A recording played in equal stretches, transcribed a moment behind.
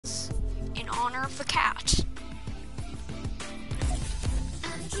honor of the cat.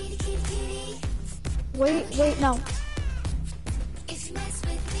 Wait, no.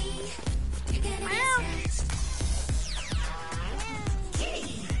 Meow.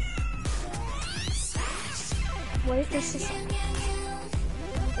 Wait, this is...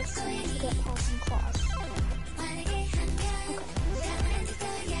 This is to get past some claws.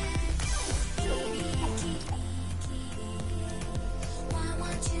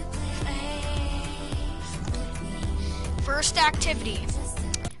 First activity.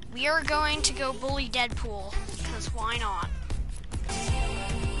 We are going to go bully Deadpool, because why not?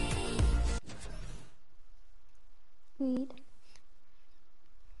 Read.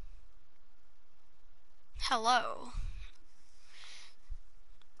 Hello.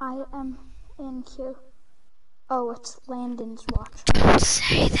 I am in here. Oh, it's Landon's watch. Don't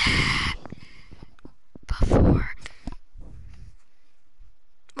say that before.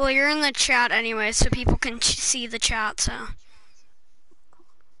 Well, you're in the chat anyway, so people can see the chat, so.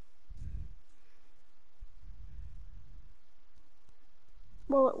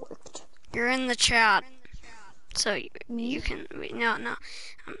 Well, it worked. You're in the chat, so you can. No,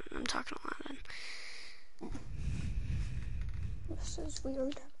 I'm talking a lot. This is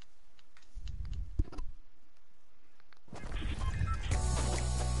weird.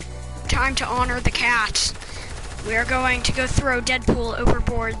 Time to honor the cat. We are going to go throw Deadpool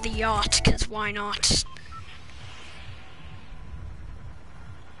overboard the yacht, because why not?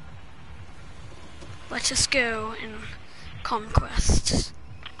 Let us go and conquest.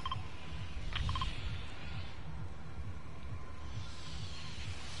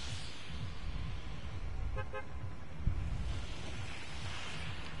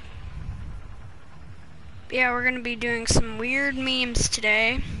 Yeah, we're gonna be doing some weird memes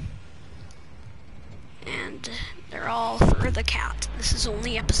today. And they're all for the cat. This is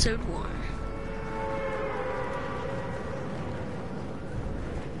only episode 1.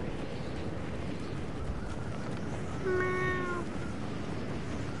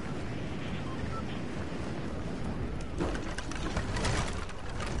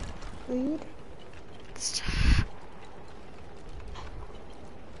 Read. Stop.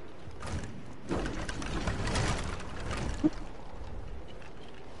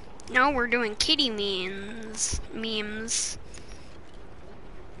 No, we're doing kitty memes.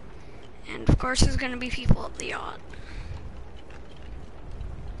 And of course there's gonna be people at the yacht.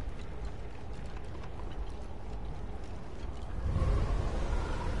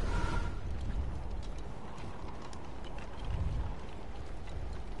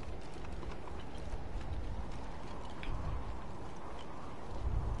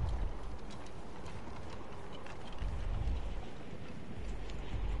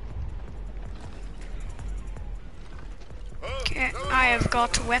 Okay, I have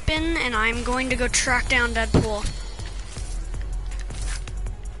got a weapon, and I'm going to go track down Deadpool.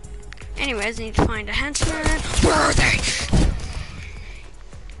 Anyways, I need to find a henchman. Where are they?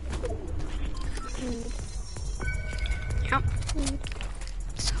 Yep.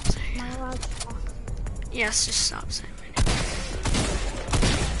 Stop saying. Am I allowed to talk? Yes, just stop saying my name.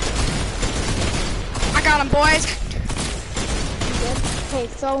 I got him, boys! You did? Hey,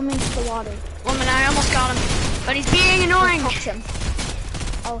 throw him into the water. Woman, I almost got him. But he's being annoying. I'll catch him.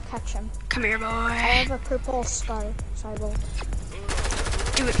 I'll catch him. Come here, boy. I have a purple scar, so I will.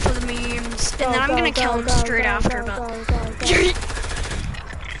 Do it for the memes. And then I'm gonna kill him straight after, but...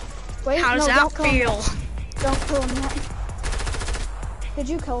 Wait, How does that feel? Don't kill him yet. Did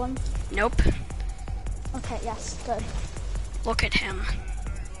you kill him? Nope. Okay, yes, good. Look at him.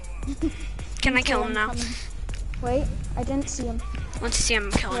 Can I kill him now? Wait, I didn't see him. Once you see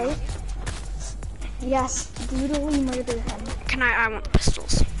him, kill him. Wait. Yes, brutally murder him. I want the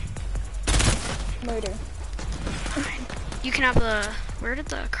pistols. Murder. Fine. You can have the, where did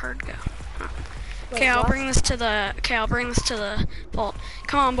the card go? Oh. Okay, Wait, I'll what? bring this to the vault.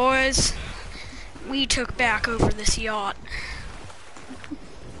 Come on, boys. We took back over this yacht.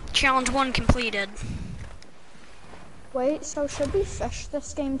 Challenge 1 completed. Wait, so should we fish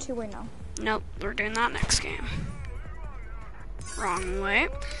this game too or no? Nope, we're doing that next game. Wrong way.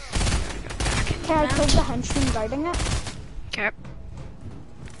 Okay, I killed the henchman guarding it. Okay.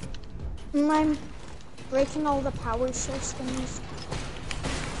 And I'm breaking all the power source things.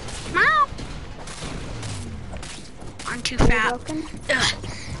 Meow. I'm too Are you fat. broken? Ugh.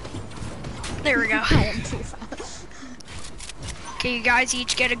 There we go. I am too fat. Okay, you guys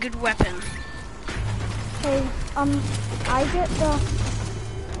each get a good weapon. Hey, I get the thing.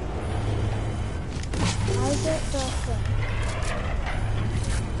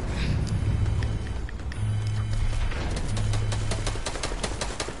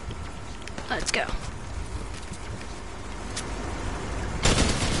 Let's go.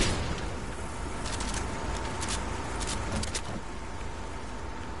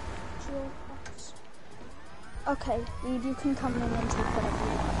 Okay, Reed, you can come in and take whatever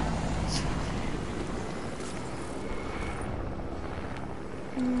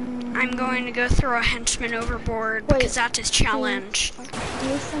you want. I'm going to go throw a henchman overboard because that's his challenge. Do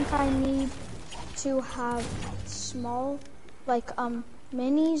you think I need to have small, like,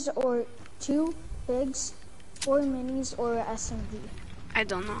 minis or 2 bigs, 4 minis or a SMG? I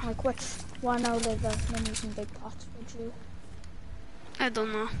don't know. Like, which one out of the minis and big pots would you? I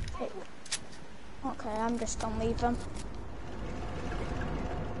don't know. Okay, I'm just gonna leave them.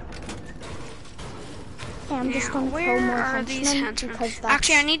 Okay, I'm just gonna kill more henchmen because that's...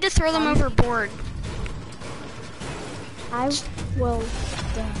 Actually, I need to throw them overboard. I will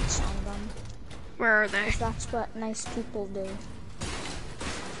dance on them. Where are they? That's what nice people do.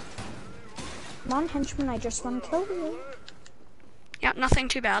 Come on, henchman, I just want to kill you. Yeah, nothing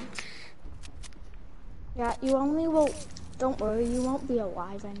too bad. Yeah, you only will... Don't worry, you won't be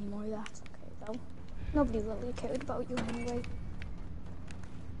alive anymore. That's okay, though. Nobody really cared about you anyway.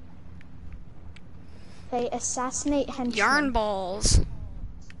 Okay, assassinate henchmen. Yarn balls.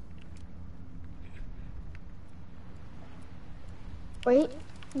 Wait,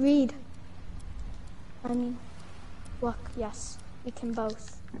 Reed. I mean, look, yes, we can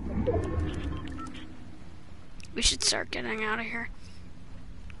both. We should start getting out of here.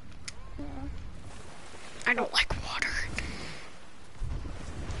 Yeah. I don't like water.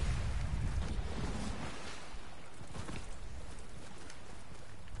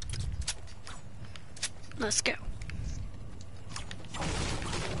 Let's go.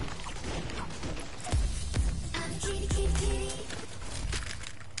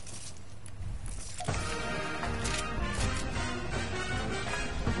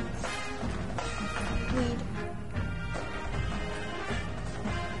 Reed.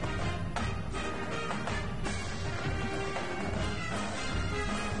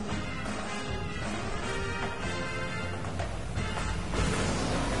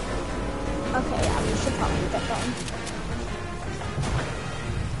 Okay, yeah, we should probably get going.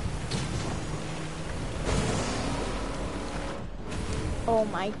 Oh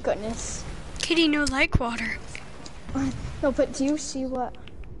my goodness. Kitty no like water. No, but do you see what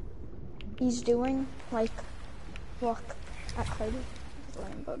he's doing? Like, look at Cardi.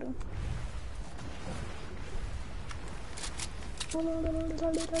 Rainbow do.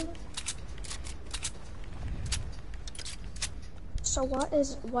 So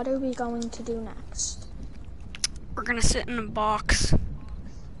what are we going to do next? We're gonna sit in a box.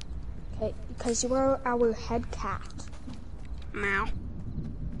 Okay, because you are our head cat. Meow.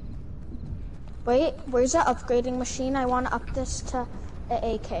 Wait, where's the upgrading machine? I want to up this to the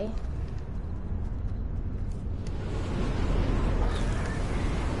AK.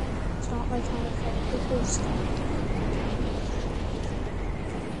 It's not like how to fit the boost.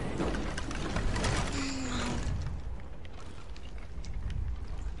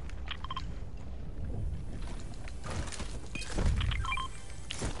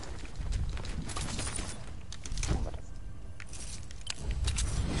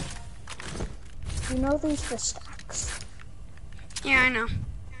 You know these for stacks. Yeah, I know.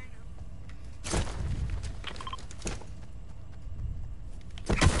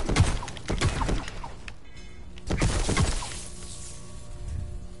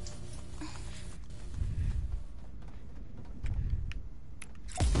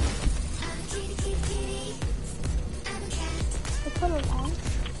 I put it on.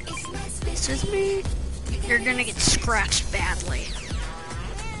 This is me. You're gonna get scratched badly.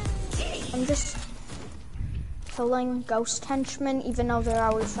 I'm just killing ghost henchmen, even though they're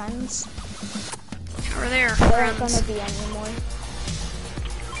our friends. Or they're They friends. aren't gonna be anymore.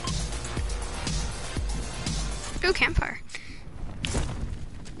 Ooh, campfire.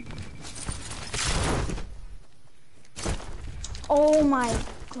 Oh my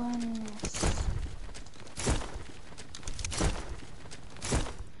goodness.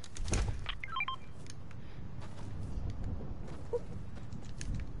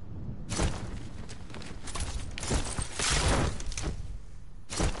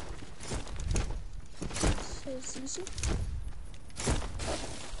 This is easy.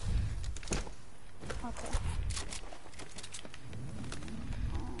 Okay.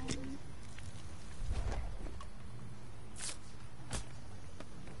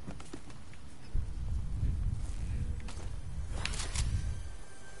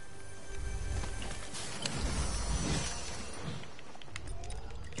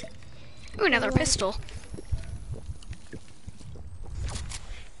 Ooh, another pistol.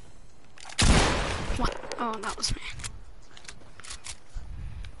 Oh, that was me.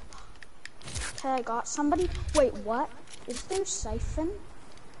 Okay, I got somebody. Wait, what? Is there siphon?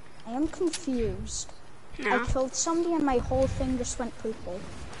 I am confused. I No. killed somebody and my whole thing just went purple.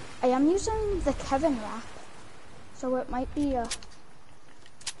 I am using the Kevin wrap, so it might be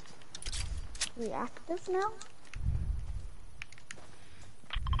reactive now.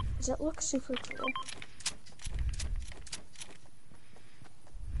 Does it look super cool?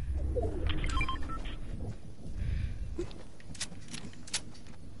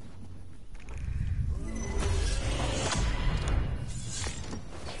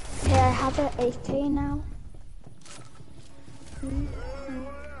 Okay, I have an AK now.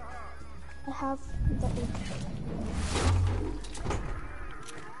 I have the AK.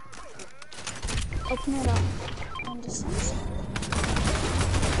 Open it up and just sense it.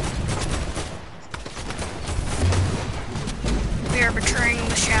 We are betraying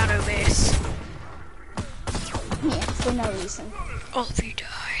the shadow base. Yeah, for no reason. All of you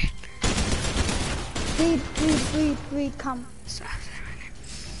die. Reed, come.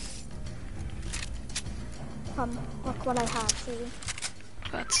 Come, look what I have for you.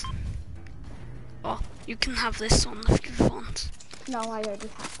 But, oh, you can have this one if you want. No, I already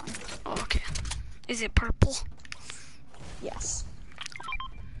have one. Oh, okay. Is it purple? Yes.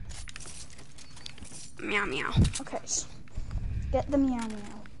 Meow meow. Okay, so get the meow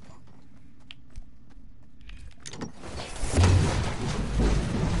meow.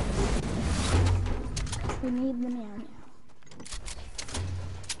 We need the meow meow.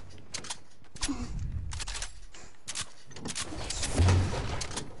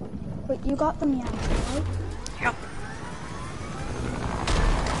 Wait, you got the meow meow, right? Yep.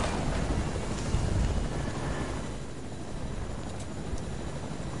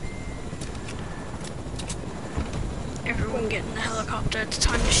 Everyone get in the helicopter. It's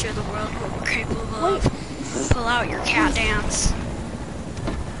time to show the world what we're capable of. Pull out your cat dance.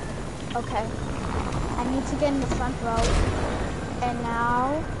 Okay. I need to get in the front row. And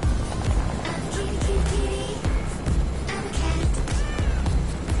now...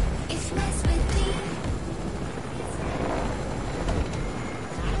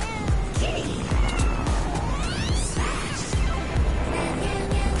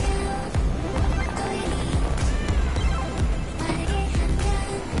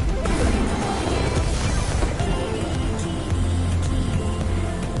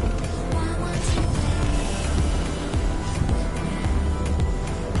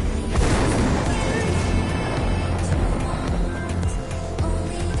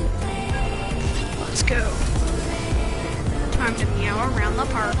 Let's go. Time to meow around the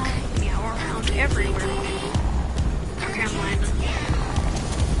park. Meow around everywhere. Okay, I'm landing.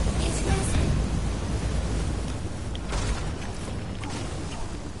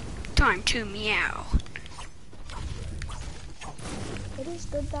 Time to meow. It is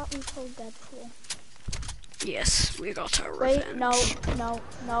good that we killed Deadpool. Yes, we got our Wait, revenge. no, we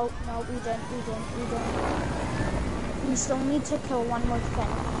didn't. We still need to kill one more thing.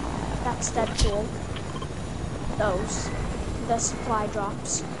 That's Deadpool. Those. The supply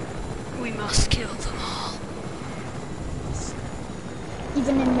drops. We must kill them all.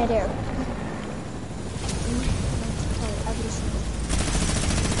 Even in midair. We need to kill every single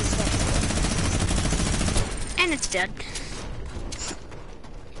Deadpool. And it's dead.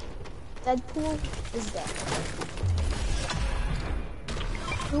 Deadpool is dead.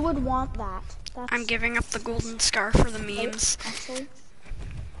 Who would want that? That's I'm giving up the golden scar for the memes. actually.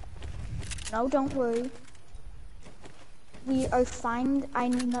 No, don't worry. We are fine. I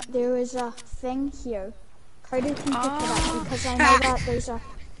know there is a thing here. Carter can pick it up because I know that there's a...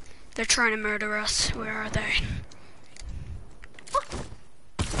 They're trying to murder us. Where are they?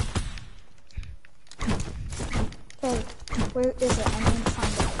 Okay, where is it? I need to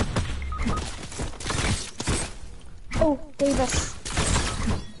find it. Oh, Davis.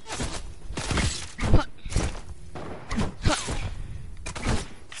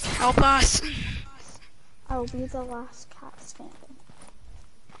 Help us. I'll be the last cat standing.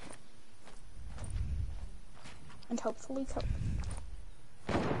 And hopefully kill.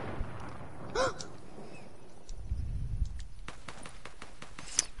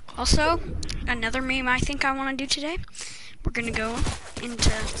 Also, another meme I think I want to do today. We're gonna go into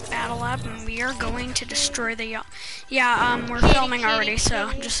Battle Lab and we are going to destroy the yacht. Yeah, we're filming already,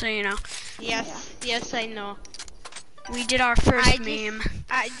 so just so you know. Yes, I know. We did our first meme.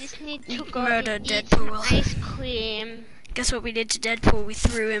 I just need to go Murder and eat Deadpool. some ice cream. Guess what we did to Deadpool? We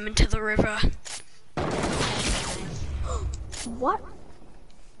threw him into the river. What?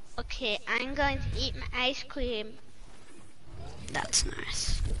 Okay, I'm going to eat my ice cream. That's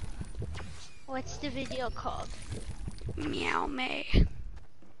nice. What's the video called? Meow May.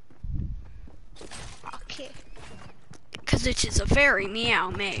 Okay. Because it is a very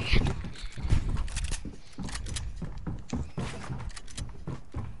Meow May.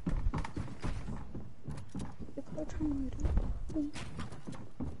 People are trying to move.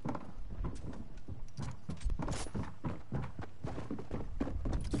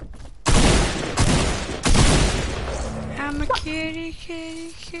 I'm a kitty,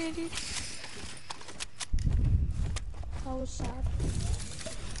 kitty, kitty. That was sad.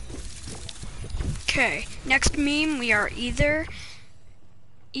 Okay, next meme, we are either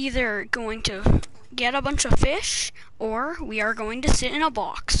going to get a bunch of fish, or we are going to sit in a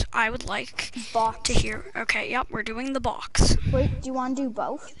box. I would like Box. to hear. Okay, yep, we're doing the box. Wait, do you want to do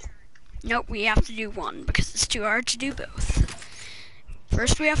both? Nope, we have to do one because it's too hard to do both.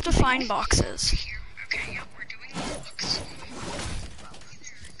 First, we have to find boxes. Okay, yep, we're doing the box.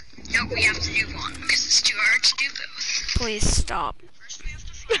 Nope, we have to do one because it's too hard to do both. Please stop.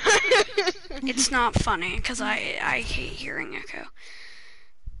 It's not funny because I hate hearing echo.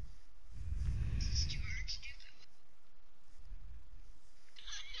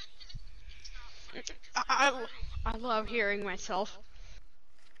 I love hearing myself.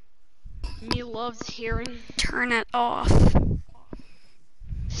 Me loves hearing. Turn it off.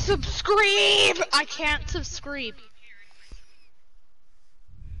 Subscribe! I can't subscribe.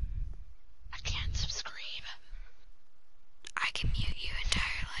 I can't subscribe. I can mute you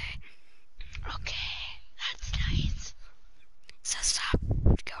entirely. Okay, that's nice. So stop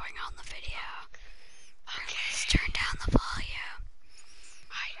going on the video. Okay. Please turn down the volume.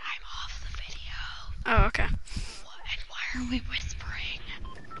 I'm off the video. Oh, okay. What, and why are we whispering?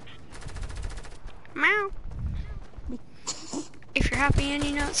 Meow. If you're happy and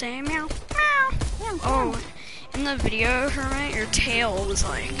you know it, say meow. Meow. Yeah, Oh, in the video, Hermit, your tail was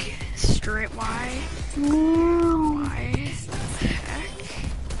like straight. Why? Meow. Why the heck?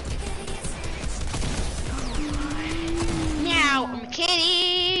 Oh, why? Meow, I'm a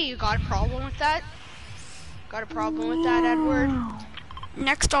kitty. You got a problem with that? Got a problem with that, Edward?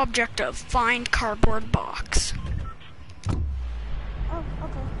 Next objective, find cardboard box. Oh,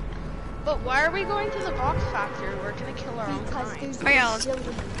 okay. But why are we going to the box factory? We're gonna kill our own Because kind. there's Oh, yeah, let's-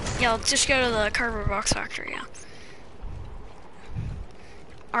 zillions. Yeah, let's just go to the cardboard box factory, yeah.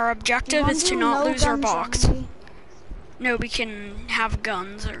 Our objective is to not lose our box. No, we can have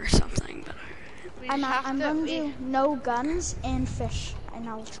guns or something, but We I'm have gonna to- do no guns and fish, and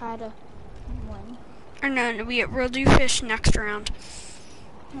I'll try to win. or no, we'll do fish next round.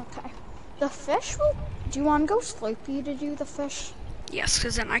 Okay. The fish will. Do you want to go Slurpee to do the fish? Yes,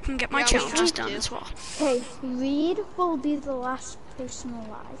 because then I can get my Yeah, we challenges have done to. as well. Okay, Reed will be the last person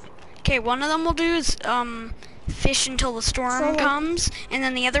alive. Okay, one of them we'll do is fish until the storm So, like- comes, and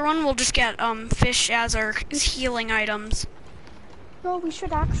then the other one we'll just get fish as our healing items. No, we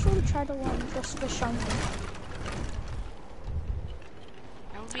should actually try to learn this fish only.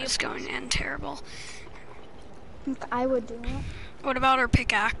 That would be It's going to end terrible. I would do it. What about our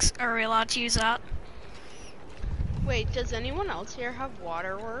pickaxe? Are we allowed to use that? Wait, does anyone else here have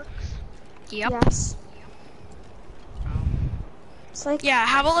waterworks? Yep. Yes. It's like Yeah,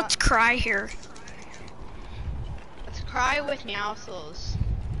 how about let's cry here? Let's cry with meowsles.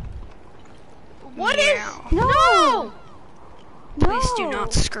 What is? Meow. no, Please do no.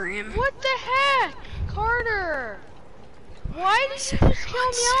 not scream. What the heck, Carter? Why did you just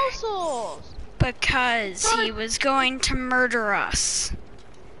kill meowsles? Because he was going to murder us.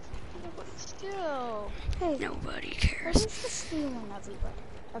 But still. Hey, Nobody what cares. is this stealing everything?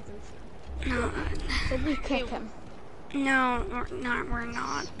 No, Did we kick him? no, we're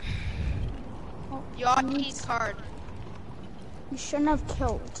not. Oh, Yacht he key needs- card. You shouldn't have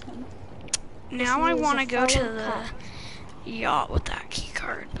killed him. Now he I is want to a go to fellow the cat. yacht with that key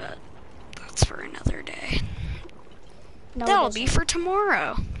card, but that's for another day. No, That'll it be isn't. for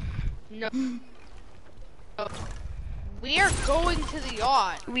tomorrow. No. We are going to the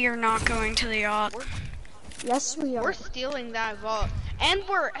yacht. We are not going to the yacht. Yes, we are. We're stealing that vault. And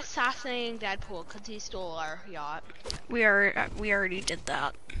we're assassinating Deadpool because he stole our yacht. We already did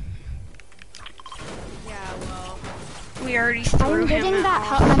that. Yeah, well. We already threw I'm getting him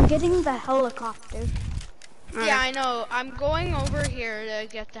that. off. I'm getting the helicopter. Yeah, I know. I'm going over here to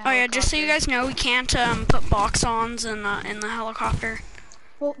get the Oh yeah, just so you helicopter. guys know, we can't put box-ons in the helicopter.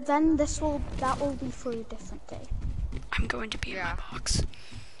 Well, then that will be for a different day. I'm going to be in Yeah. my box.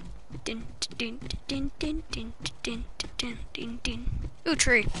 Din, din, din, din, din, din, din, din, din. Ooh,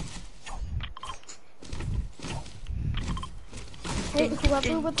 tree. Hey, Din, whoever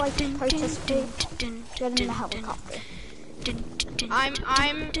din, would like to din, participate, din, din, get in din, the din, helicopter. din, din,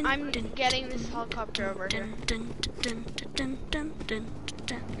 I'm getting this helicopter over here.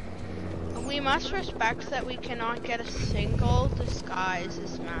 We must respect that we cannot get a single disguise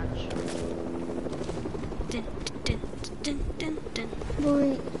this match.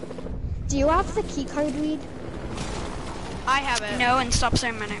 Wait, do you have the key card, Reed? I have it. No, and stop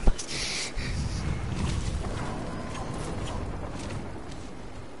saying my name, please.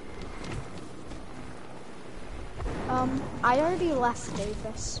 I already left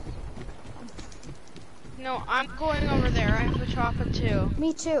Davis. No, I'm going over there. I have a chopper too.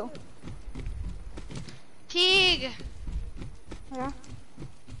 Me too. Teague! Yeah.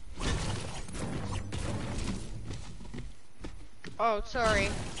 Oh, sorry.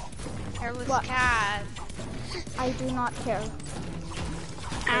 Hairless What? cat. I do not care.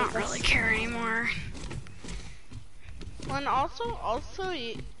 I don't really care anymore. Well, and also,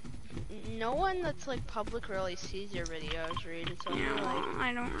 no one that's like public really sees your videos, Reed. It's only Yeah, like.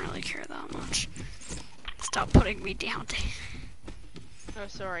 I don't really care that much. Stop putting me down. Oh,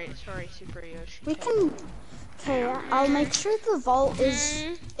 sorry, Super Yoshi. We can. Okay, I'll make sure the vault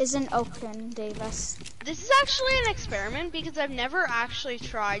isn't open, Davis. This is actually an experiment because I've never actually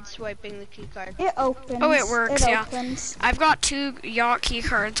tried swiping the keycard. It opens. Oh, it works, yeah. Opens. I've got 2 yacht key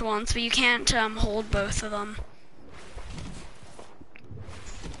cards once, but you can't hold both of them.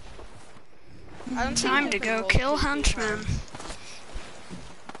 I don't Time think to you can go hold kill 2 key Hunchman. cards.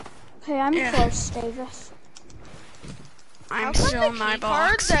 Okay, I'm Yeah. close, Davis. How I'm come still in the my key card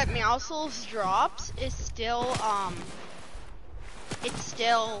box. that Meowscles drops is still it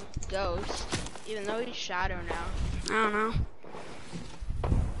still Ghost, even though he's Shadow now. I don't know.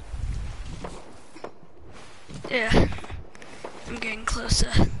 Yeah, I'm getting closer.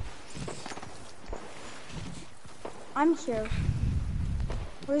 I'm here.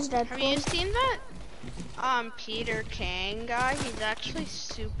 Where's Deadpool? Have you seen that Peter Kang guy? He's actually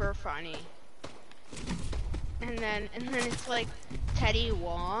super funny. And then it's like Teddy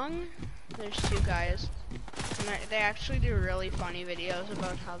Wong. There's 2 guys. And they actually do really funny videos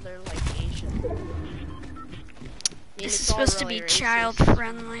about how they're like Asian. I mean, This it's is all supposed to really be racist. child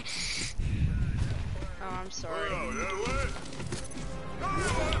friendly. Oh, I'm sorry.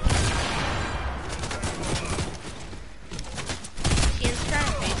 Ian's trying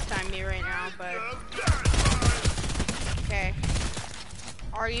to FaceTime me right now, but... Okay.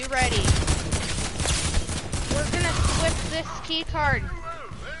 Are you ready? We're gonna flip this key card.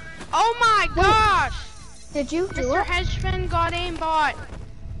 Oh my gosh! Did you do Mr. it? Hedgeman got aimbot.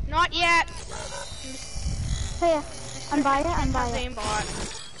 Not yet. Hey, I'm by it. I'm by Has it.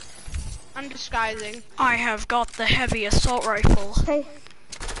 aimbot. I'm disguising. I have got the heavy assault rifle. Hey.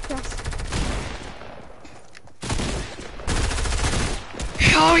 Yes.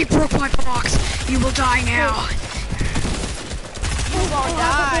 Oh, he broke my box. You will die now. You gonna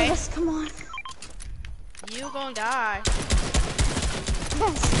die. Davis, come on. You gonna die.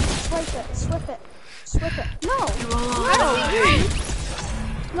 Yes. Swipe it. Swip it. Swip it. No. You will all die.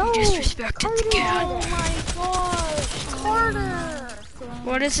 No. You disrespected the cat. Oh my gosh, Carter.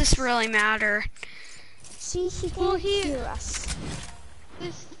 What does this really matter? See, he can't Well, hear us.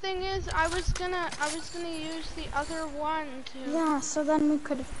 This thing is, I was gonna use the other one to. Yeah, so then we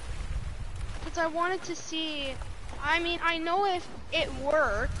could. Because I wanted to see. I mean, I know if it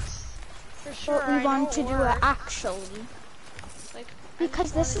works for sure. But we want to do it actually. Like,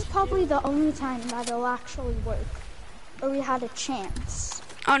 Because this is probably the only time that it'll actually work. Or we had a chance.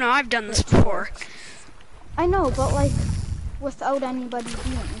 Oh no, I've done this before. I know, but like, without anybody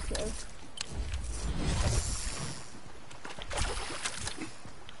being here.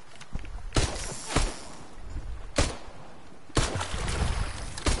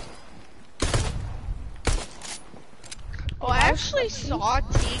 Oh, I actually saw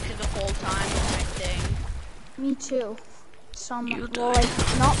Teague the whole time with my thing. Me too. You Well, like,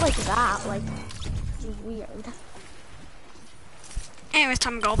 not like that, like, weird. Anyways,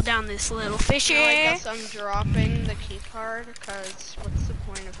 time to gulp down this little fishy. Well, I guess I'm dropping the key card because what's the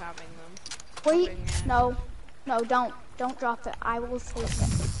point of having them? Wait, Having it. no, don't drop it. I will take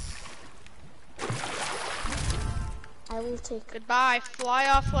it. I will take it. Goodbye. Fly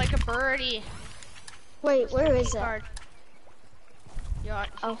off like a birdie. Wait, where is it? Card. Yacht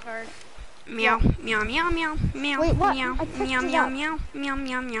key Oh. card. Meow, meow, meow, meow, meow, Wait, what? meow, I picked meow, it meow, up. meow, meow,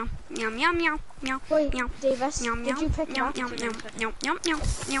 meow, meow, meow, meow, meow, meow, Wait, meow, Davis, meow, did you pick it meow, up? meow, meow, meow, meow, meow,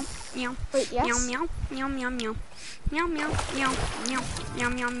 meow, meow, Wait, meow, yes? meow, meow, meow, meow, meow, meow, meow, meow, meow,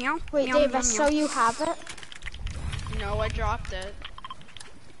 meow, meow. Wait, meow, Davis, meow, so you have it? No, I dropped it.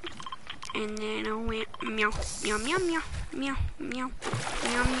 And then I went meow, meow, meow, meow, meow, meow,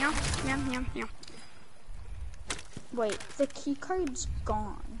 meow, meow, meow, meow, meow. Wait, the key card's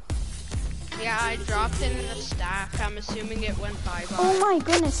gone. Yeah, I dropped it in the stack. I'm assuming it went bye-bye. Oh my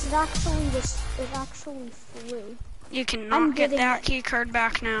goodness, it actually flew. You cannot get getting that it. key card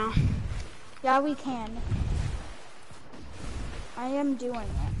back now. Yeah, we can. I am doing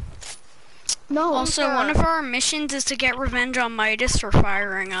it. No. Also, one of our missions is to get revenge on Midas for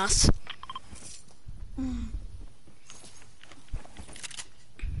firing us.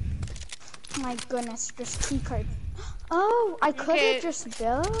 My goodness, just key card. Oh, I could have just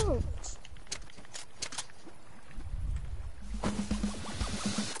built.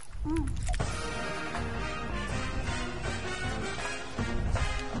 Oh.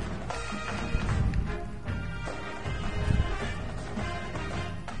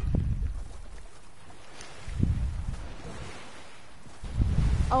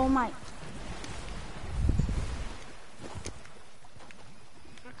 Oh my.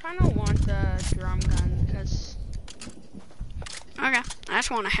 I kind of want the drum gun because... Okay, I just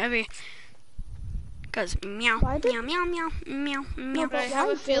want a heavy. Because meow, meow, meow, meow, meow, meow. But I have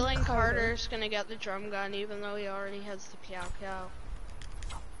a feeling Carter's gonna get the drum gun even though he already has the Meow Meow.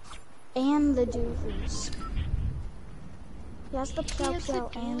 And the doolies. He has the Meow Meow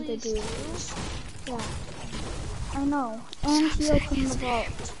and the doolies. Yeah. I know. And he opened the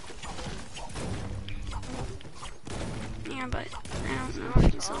vault. Yeah, but I don't know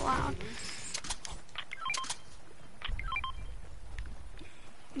if he's allowed.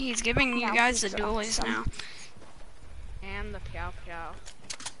 He's giving you guys the dualies now. And the Meow Meow.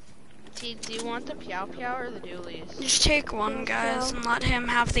 Do you want the Meow Meow or the dualies? Just take one, guys, and let him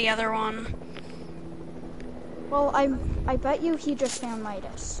have the other one. Well, I bet you he just found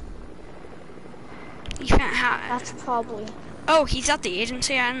Midas. You can't have. That's probably. Oh, he's at the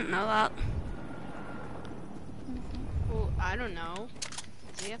agency. I didn't know that. Well, I don't know.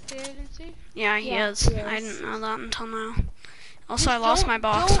 Is he at the agency? Yeah, he is. He is. I didn't know that until now. Also, I lost my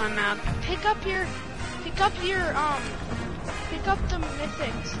box. I'm mad. Pick up the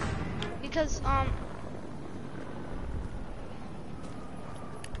mythics. Because,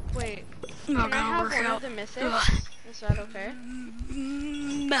 wait. Can I have one of the mythics? Is that okay?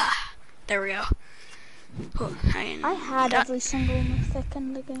 There we go. I had every single mythic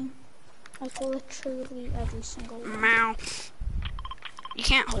in the game. Like literally every single one. Meow. You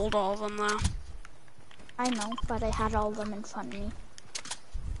can't hold all of them though. I know, but I had all of them in front of me.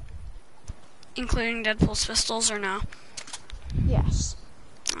 Including Deadpool's pistols or no? Yes.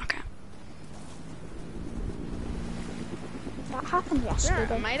 Okay. That happened yesterday.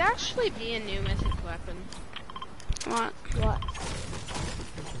 There might actually be a new mythic weapon. What? What?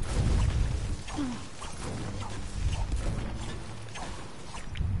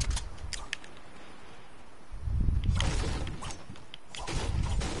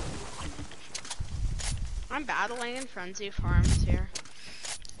 I'm battling in Frenzy Farms here.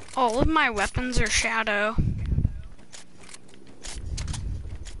 All of my weapons are shadow.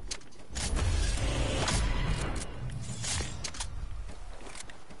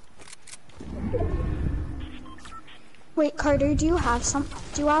 Wait, Carter, do you have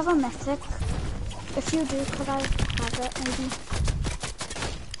a mythic? If you do, could I have it maybe?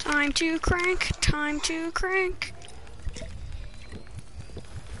 Time to crank, time to crank.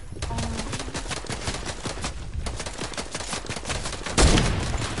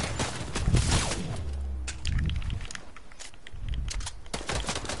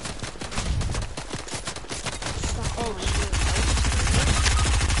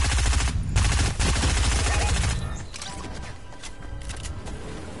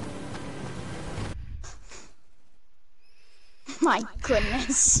 My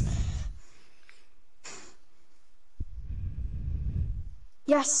goodness.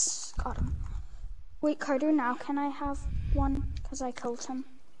 Yes, got him. Wait, Carter, now can I have one? Because I killed him.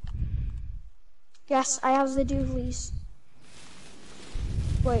 Yes, I have the doolies.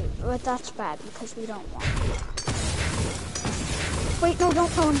 Wait, but that's bad because we don't want it. Wait, no, don't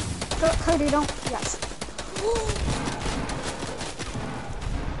phone. Carter, don't. Yes.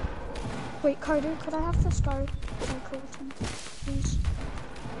 Wait, Carter, could I have the scar? I killed him, please.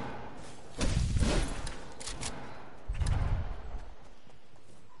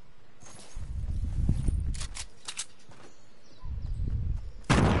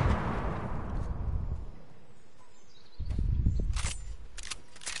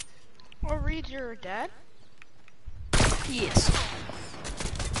 Oh, Reed, you're dead? Yes.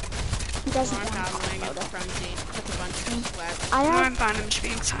 He doesn't I'm want to battling talk in about it. Frenzy with a bunch of sweat. I'm fine, I'm just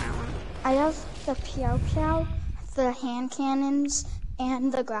being silent. I have the Meow Meow, the hand cannons,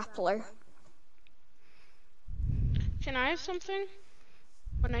 and the grappler. Can I have something?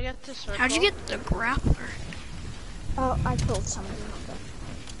 When I get to circle? How'd you get the grappler? Oh, I killed somebody.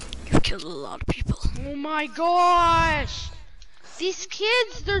 You've killed a lot of people. Oh my gosh! These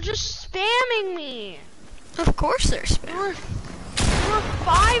kids, they're just spamming me. Of course there's There were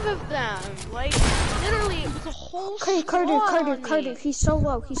 5 of them. Like, literally, it was a whole Okay, squad on me. Carter, he's so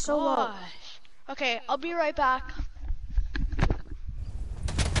low, he's so low. Gosh. Okay, I'll be right back.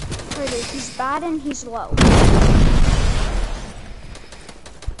 Carter, he's bad and he's low.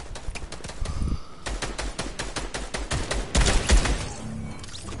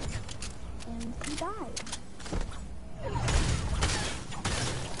 And he died.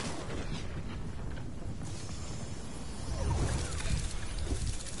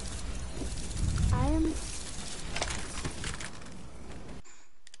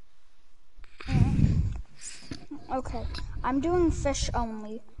 Okay, I'm doing fish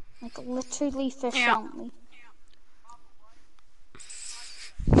only. Like, literally fish only.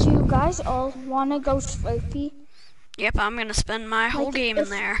 Do you guys all want to go Slurpee? Yep, I'm gonna spend my whole game in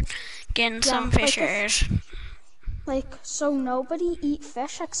there, getting some fishers. So nobody eat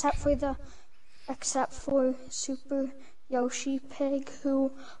fish except for Super Yoshi Pig,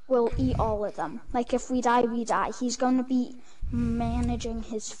 who will eat all of them. Like, if we die, we die. He's gonna be managing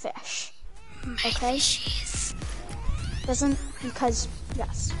his fish. Okay? Because,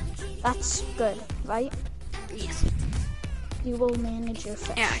 yes, that's good, right? Yes. You will manage your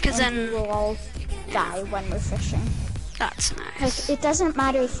fish. Yeah, because then we will all die when we're fishing. That's nice. Like, it doesn't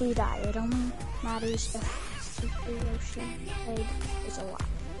matter if we die. It only matters if Super Yoshi Pig is alive.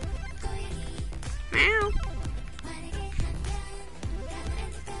 Meow.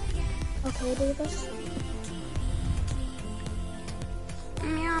 Okay, Davis?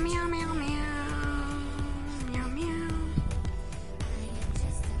 Meow, meow, meow, meow. Meow, meow.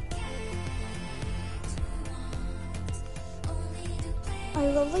 I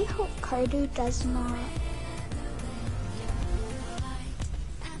really hope Carter does not.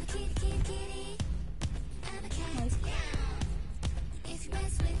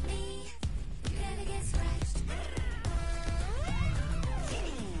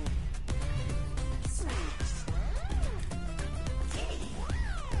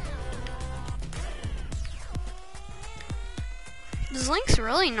 Does Lynx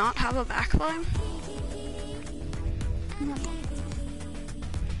really not have a backline? No.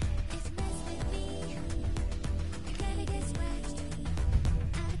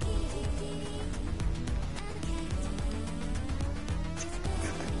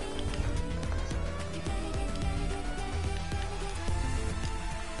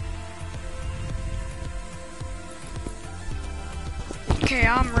 Okay,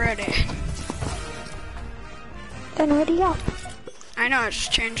 I'm ready. Then ready up. I know, I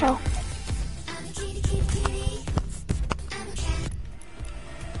just changed it.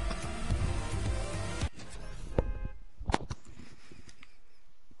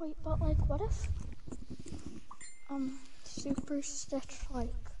 Wait, but like, what if Super Stitch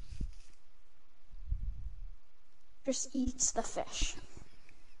just eats the fish?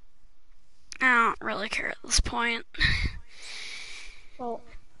 I don't really care at this point. Well,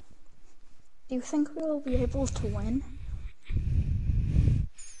 do you think we will be able to win?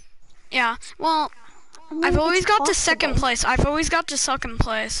 Yeah, well, I mean, I've always got to possible. second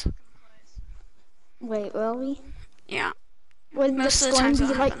place. Wait, really? Yeah. Would Most the of the score times be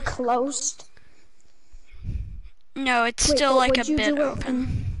that happen. closed? No, it's Wait, still but like a would you bit do it open.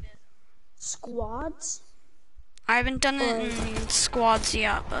 in squads? I haven't done it in squads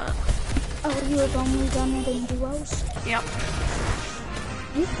yet, but Oh, you have only done it in duos? yep.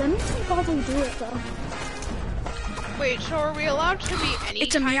 You couldn't probably do it though. Wait, so are we allowed to be any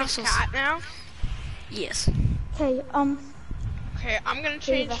It's a kind Meow of sauce. cat now? Yes. Okay, Okay, I'm gonna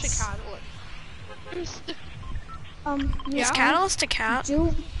change to Davis. Catalyst. you Is Yeah? Catalyst a cat?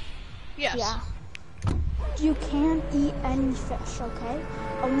 do, Yes. yeah. You can't eat any fish, okay?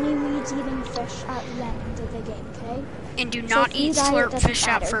 Only Reed's eating fish at the end of the game, okay? And do So not if you eat die, it slurp doesn't fish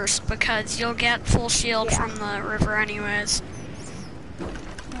at matter. first because you'll get full shield Yeah. from the river anyways.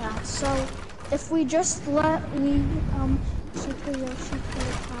 Yeah, so if we just let Super Yoshi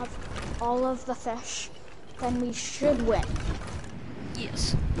have all of the fish, then we should win.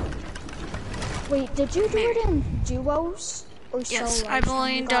 Yes. Wait, did you do Maybe. it in duos or Yes, solos? I've when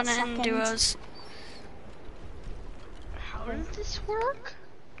only you done got it in second? duos. How does this work?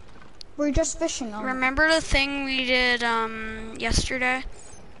 We're just fishing on Remember the thing we did yesterday?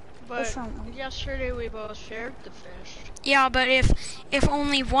 But Fish only. yesterday we both shared the fish. Yeah, but if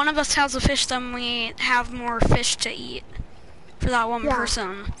only one of us has a fish, then we have more fish to eat for that one Yeah.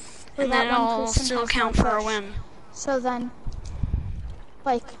 person, For and that then one it'll person still has count more for a fish. win. So then,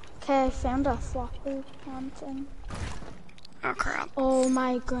 like, Okay, I found a flopper mountain. Oh crap. Oh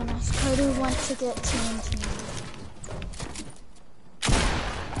my goodness, Carter went to get TNT.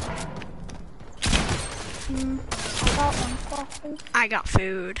 I got one flopper. I got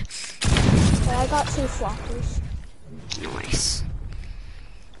food. Okay, I got 2 floppers. Nice.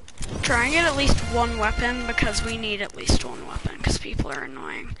 Try and get at least one weapon because we need at least one weapon because people are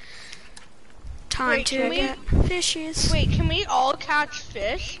annoying. Time Wait, to can we- get fishes. Wait, can we all catch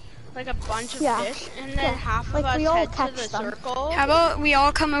fish? Like a bunch of Yeah. fish, and then Yeah. half of Like, us we all head to catch the them. circle? How about we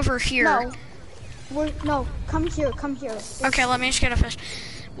all come over here? No, come here, come here. Okay, let me just get a fish.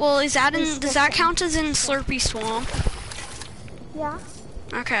 Well, is that in? There's Does that fish count as in Slurpy Swamp? Yeah.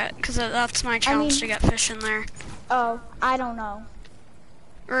 Okay, because that's my challenge to get fish in there. Oh, I don't know.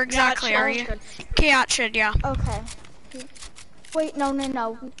 Or exactly, Yeah, are it you? should. Okay, yeah, it should, yeah. Okay. Wait, no,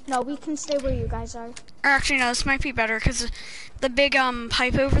 we can stay where you guys are. Or actually, no, this might be better because the big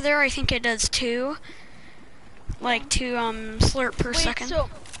pipe over there, I think it does 2. Like 2 slurp per Wait, second. so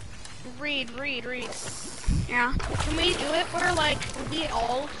read. Yeah. Can we do it where like we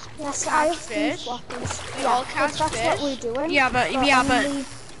all Yes, I catch have 3 fish? floppers. We Yeah, all like, catch that's fish? what we're doing. Yeah, but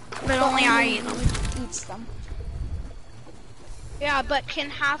only I eat them. Eats them. Yeah, but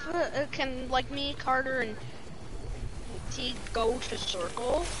can like me, Carter, and T go to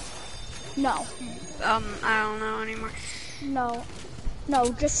circle? No, I don't know anymore.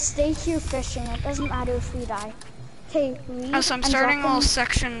 no, just stay here fishing. It doesn't matter if we die. Okay, read. Oh, so I'm starting a dropping- little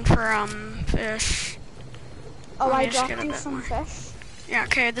section for fish. Oh, Let me I just get dropped a you bit some more. fish. Yeah,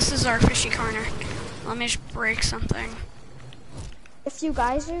 okay, this is our fishy corner. Let me just break something. If you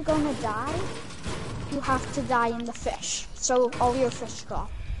guys are gonna die, you have to die in the fish. So all your fish drop.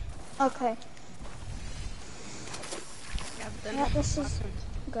 Okay. Yeah, this is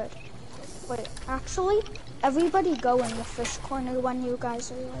good. Wait, actually, everybody go in the fish corner when you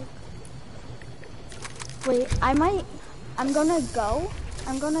guys are like... Wait, I'm gonna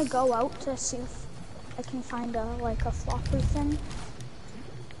go out to see if I can find a flopper thing.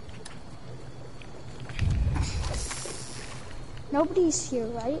 Nobody's here,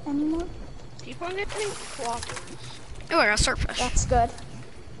 right, anymore? People are getting floppers. Oh, I got a surfish. That's good.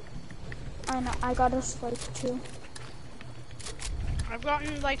 I know, I got a slurp too. I've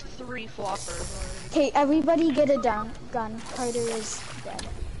gotten like 3 floppers already. Okay, everybody get a gun. Carter is dead.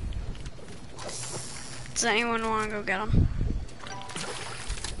 Does anyone want to go get him?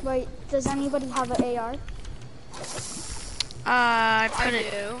 Wait, does anybody have an AR? I put I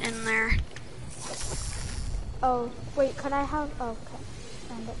it do. in there. Oh, wait, could I have... Oh, okay,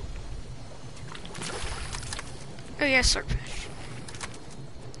 found it. Oh yeah, surfish.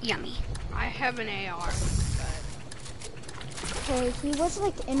 Yummy. I have an AR, but Okay, he was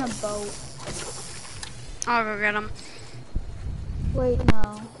like in a boat. I'll go get him. Wait,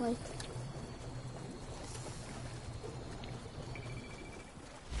 no, like...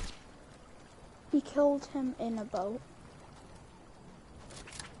 He killed him in a boat.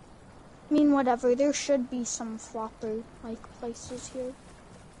 I mean, whatever, there should be some flopper, places here.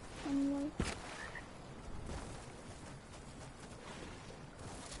 Anyway.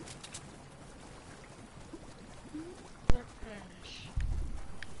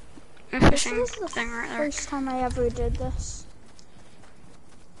 A This fishing is the thing right there. first time I ever did this.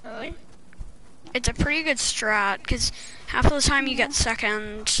 really? It's a pretty good strat because half of the time you get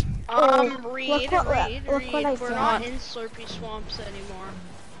second. Read. Look what I We're not found. in Slurpy Swamps anymore.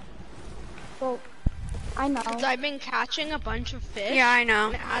 Well, I know. 'Cause I've been catching a bunch of fish. Yeah, I know.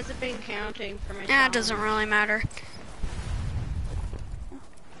 And it hasn't been counting for my Yeah, it doesn't really matter.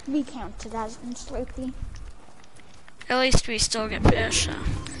 We counted as in Slurpee. At least we still get fish. So.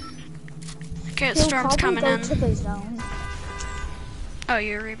 Okay, the He'll storm's probably coming go in. to the zone. Oh,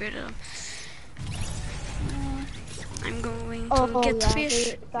 you rebooted him. I'm going to Oh, get the yeah,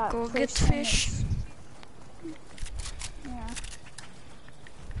 fish. that Go get first the one fish. is- Yeah.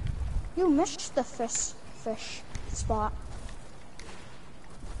 You missed the fish spot.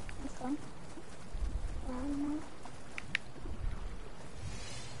 Okay.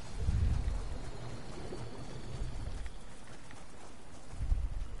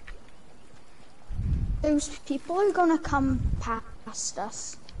 Those people are gonna come past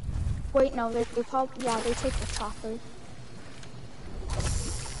us. Wait, no, they probably, yeah, they take the chopper.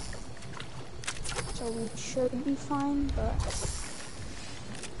 So we should be fine, but...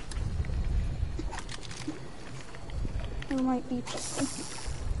 There might be people.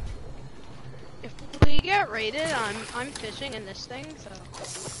 If we get raided, I'm fishing in this thing, so.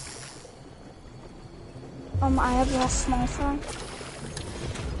 I have a small fry.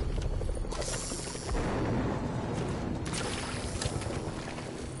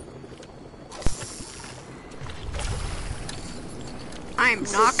 I'm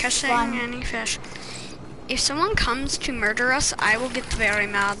This not is catching fun. any fish. If someone comes to murder us, I will get very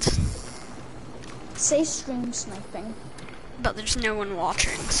mad. Say stream sniping. But there's no one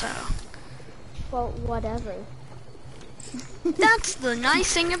watching, so. Well, whatever. That's the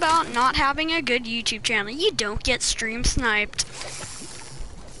nice thing about not having a good YouTube channel. You don't get stream sniped.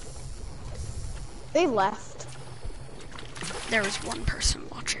 They left. There was one person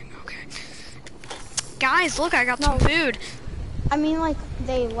watching, okay. Guys, look, I got No. some food. I mean, like,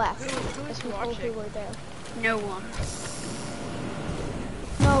 they left. Who The is people watching? who were there. No one.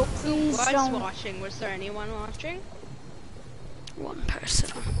 No, Who please was don't. watching? Was there anyone watching? One person.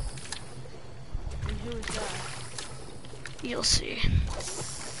 And who was that? You'll see.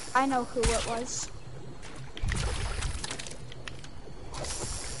 I know who it was.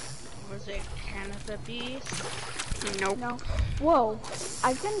 Was it Canada Beast? Nope. No. Whoa.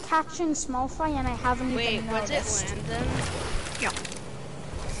 I've been catching small fry and I haven't Wait, even was it noticed. Landon? Yeah.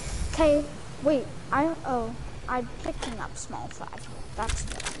 Okay, wait. I'm picking up small fry. That's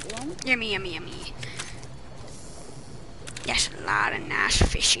what I'm doing. Yummy, yummy, yummy. Yes, a lot of nice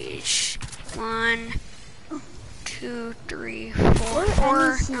fishes. 1, 2, 3, 4.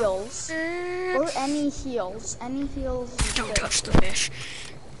 Or any heels. Uh, Or any heels. Any heels. is Don't good. touch the fish.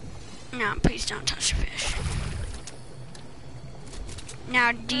 No, please don't touch the fish.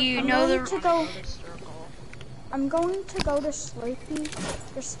 Now, do you I'm know going the... to go. The circle. I'm going to go to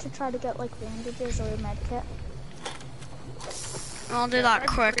Slurpee just to try to get like bandages or a med kit. I'll do that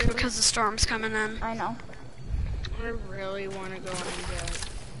quick because the storm's coming in. I know. I really want to go and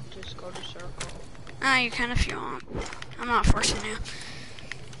just go to circle. Ah, you can if you want. I'm not forcing you.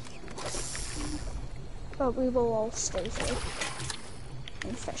 But we will all stay here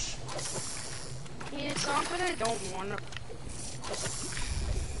and fish. Yeah, it's not that I don't want to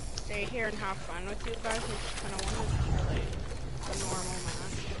stay here and have fun with you guys. I just kind of want to play a normal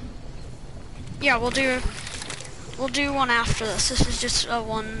match. Yeah, we'll do one after this. This is just a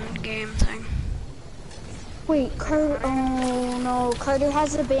one game thing. Wait, oh no, Carter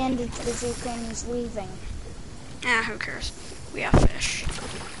has a bandage bazooka and he's leaving. Ah, who cares? We have fish.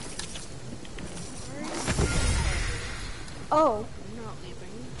 Oh, I'm not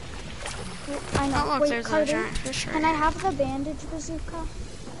leaving. I know. Oh look, Wait, there's Carter, a giant fish right can I here. have the bandage bazooka?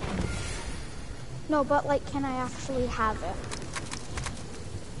 No, but like, can I actually have it?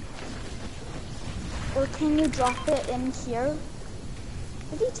 Or can you drop it in here?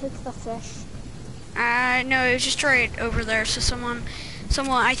 Did he take the fish? No, it was just right over there. So someone,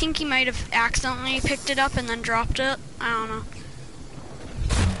 I think he might have accidentally picked it up and then dropped it. I don't know.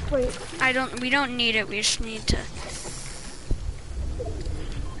 Wait, We don't need it. We just need to.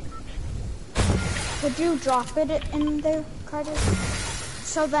 could you drop it in there, Carter?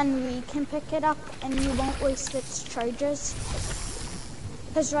 So then we can pick it up and you won't waste its charges.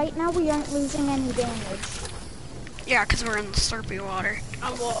 Because right now we aren't losing any damage. Yeah, because we're in the slurpy water.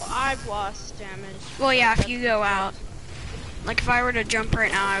 Well, I've lost damage. Well, yeah, if you go out. Like, if I were to jump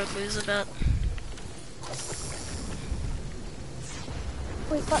right now, I would lose a bit.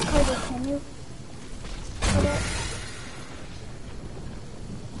 Wait, but Carter, can you put it?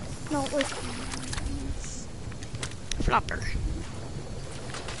 No, wait. Flopper.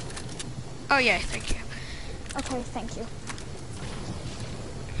 Oh, yeah, thank you. Okay, thank you.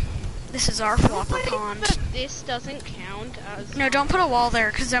 This is our flopper pond. But this doesn't count as... No, don't put a wall there,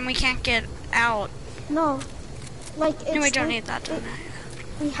 because then we can't get out. No, like it's No, we don't like- need that, don't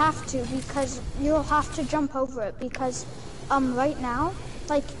We have to because you'll have to jump over it because right now,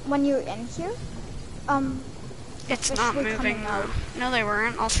 like when you're in here, It's fish not were moving, coming out. though. No, they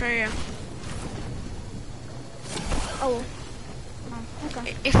weren't. I'll show you. oh,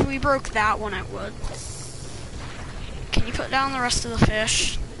 okay. If we broke that one, it would. Can you put down the rest of the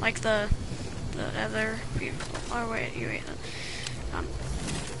fish? Like the other... Oh, wait, you ate it.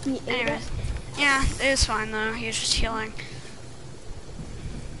 He ate Anyways. it. Yeah, it was fine, though. He was just healing.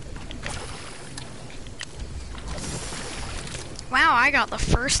 Wow, I got the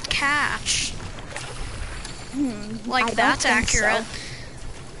first catch. I Like, don't that's think accurate. so.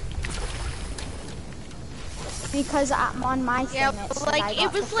 Because on my thing, Yeah, it but said like, I it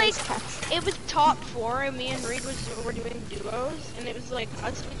got was the like, first catch. it was top 4 and me and Reed were doing duos and it was like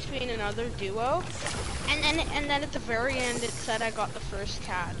us between another duo. And then at the very end it said I got the first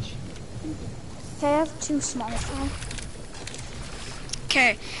catch. Okay, I have 2 small fry.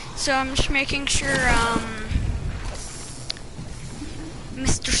 Okay, so I'm just making sure,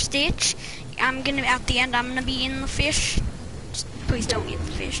 Mr. Stitch, at the end, I'm gonna be in the fish. Just please don't eat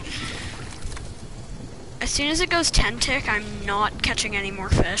the fish. As soon as it goes 10 tick, I'm not catching any more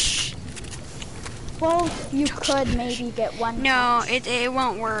fish. Well, you could maybe get one. No, catch. it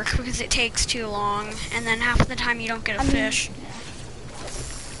won't work because it takes too long, and then half the time you don't get a fish.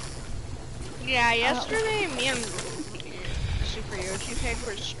 Yeah, yesterday me and Super Yoshi Pig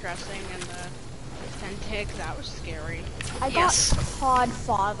were stressing in the 10 ticks. That was scary. I got Yes.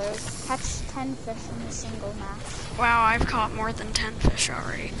 Codfather. Catch 10 fish in a single match. Wow, I've caught more than 10 fish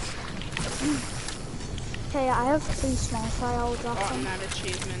already. Okay, I have 3 small fry. I'll drop Gotten them. that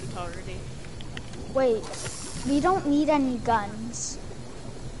achievement already. Wait, we don't need any guns.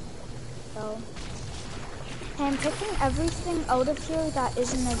 So, okay, I'm picking everything out of here that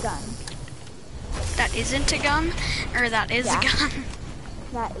isn't a gun. That isn't a gun? Or that is Yeah. a gun?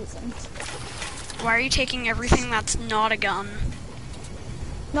 That isn't. Why are you taking everything that's not a gun?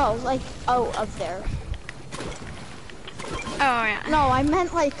 No, like out of there. Oh, yeah. No, I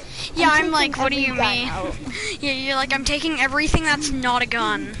meant like. Yeah, I'm taking like, what do every you gun mean? out. Yeah, you're like, I'm taking everything that's not a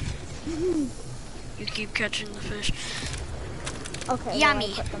gun. You keep catching the fish. Okay, Yummy.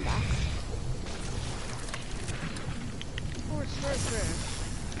 Well, I'll put them back. Oh, it's right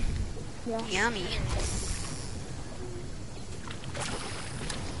there. Yeah. Yummy.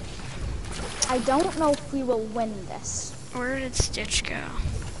 I don't know if we will win this. Where did Stitch go?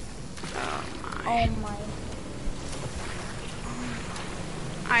 Oh my. Oh my.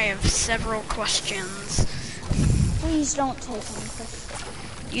 I have several questions. Please don't take any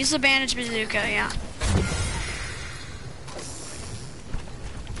fish. Use the bandage bazooka, yeah.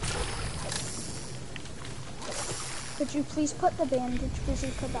 Could you please put the bandage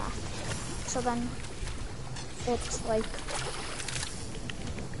bazooka back? So then it's like.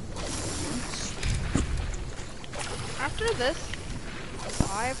 After this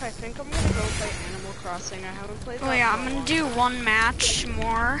live, I think I'm gonna go play Animal Crossing. I haven't played that. Oh yeah, in I'm a gonna long do time. one match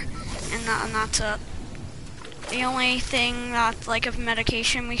more, and that's it. The only thing that's like of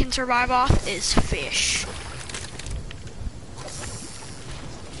medication we can survive off is fish.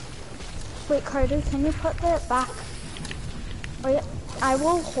 Wait, Carter, can you put that back? Wait, I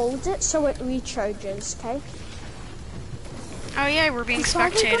will hold it so it recharges, okay? Oh yeah, we're being It's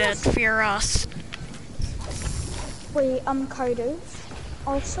probably gonna spectated. Fear us. Wait, Carter.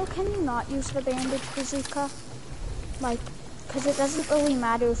 Also, can you not use the bandage bazooka? Like, because it doesn't really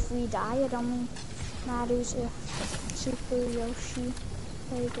matter if we die, it only matters if Super Yoshi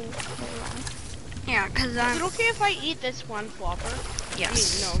Pig is alive. Yeah, cause Is I'm. it okay if I eat this one flopper?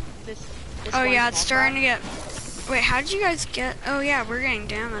 Yes. I mean, no, this Oh one yeah, it's small starting fry. to get. Wait, how did you guys get? Oh yeah, we're getting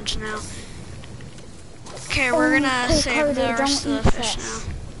damage now. Okay, we're gonna Okay, save Carter, the rest don't of the eat fish fish.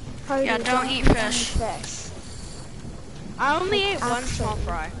 now. Carter, Yeah, don't eat any fish. fish. I only Like, ate one small actually.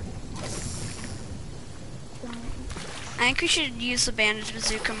 fry. I think we should use the bandage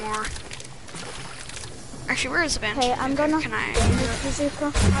bazooka more. Actually, where is the bandage Okay, bazooka? I'm gonna Can I? bandage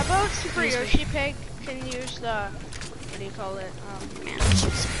bazooka. How about Super Excuse me. Yoshi Pig can use the, what do you call it? Bandage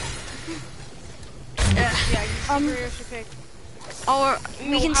bazooka. Yeah, use Super Yoshi Pig. Oh, we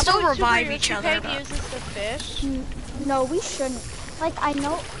No, can how still about revive Super each Yoshi other. Pig But... uses the fish. No, we shouldn't. Like, I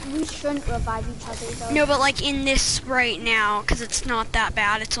know we shouldn't revive each other though. No, but like in this right now, because it's not that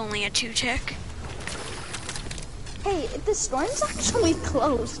bad. It's only a 2-tick. Hey, the storm's actually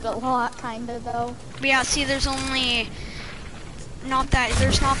closed a lot, kinda though. But yeah, see, there's only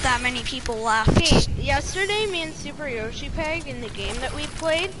there's not that many people left. Hey, yesterday me and Super Yoshi Pig in the game that we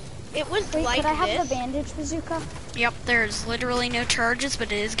played, it was Wait, like could I have this. the bandage bazooka? Yep, there's literally no charges,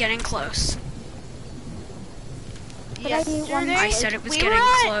 but it is getting close. Could I eat one? Yesterday, I said it was we getting were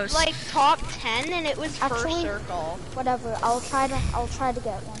at, close. like top 10 and it was first Actually- circle. Whatever. I'll try to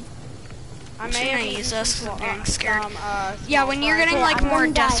get one. I I'm just may gonna have use eaten this some 'cause I'm getting small- scared. Yeah, small when you're fries. getting Okay, like I'm more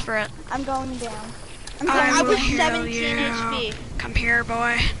gonna die. desperate. I'm going down. I was will 17 heal you. HP. Come here,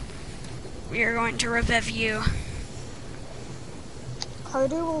 boy. We are going to revive you.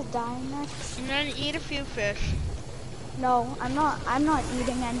 Carter will die next. And then eat a few fish. No, I'm not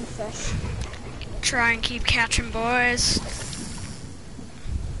eating any fish. Try and keep catching, boys.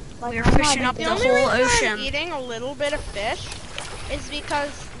 Like, We're I'm not fishing up The eating the only whole reason ocean. I'm eating a little bit of fish is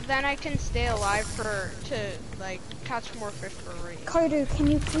because then I can stay alive to like catch more fish for free. Carter, can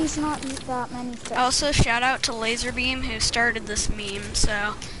you please not eat that many fish? Also, shout out to Laserbeam who started this meme. So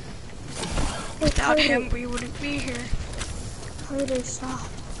Hey, without Carter, him, we wouldn't be here. Carter, stop.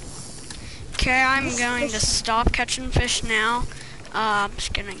 Okay, I'm This going to fish- stop catching fish now. I'm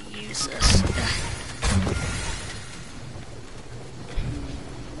just gonna use this.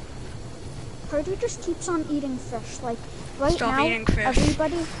 Carter just keeps on eating fish. Like, right Stop now, eating fish.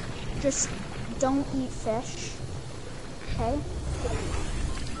 everybody just don't eat fish. Okay?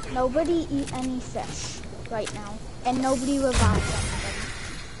 Nobody eat any fish right now. And nobody revive anybody.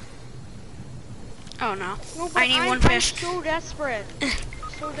 Oh no. No, but I need one I'm fish. so desperate.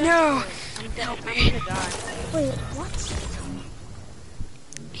 So desperate. No. I'm dead. Help I'm me. gonna die. Wait, what?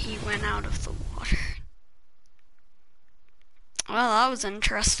 He went out of the water. Well, that was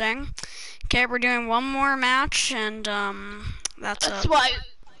interesting. Okay, we're doing one more match, and that's That's it. why.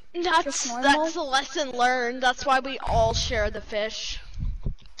 Just normal? That's the lesson learned. That's why we all share the fish.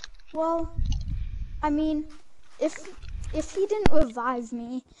 Well, I mean, if he didn't revive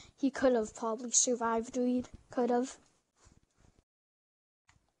me, he could have probably survived. Reed could have.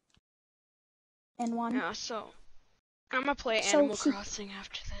 And won. Yeah. So I'm gonna play So Animal he Crossing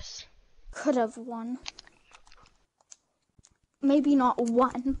after this. could have won. Maybe not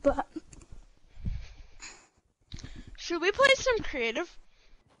won, but Should we play some creative?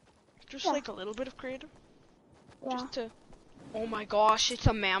 Just Yeah. like a little bit of creative. yeah. Just to. Oh my gosh! It's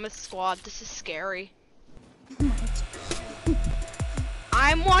a mammoth squad. This is scary.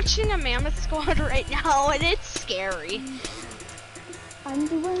 I'm watching a mammoth squad right now, and it's scary. I'm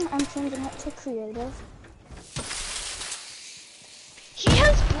changing it to creative. He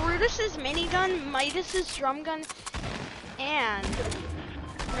has Brutus's minigun, Midas's drum gun, and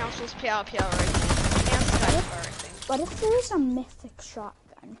Mouse's Piao Piao right now. And Skyfire, I think. What if there was a mythic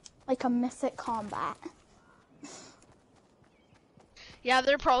shotgun? Like a mythic combat? Yeah,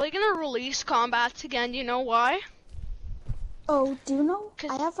 they're probably gonna release combats again. You know why? Oh, do you know? I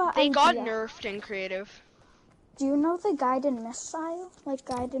Because have an they got idea. nerfed in creative. Do you know the guided missile? Like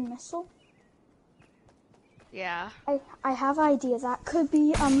guided missile? Yeah. I have an idea. That could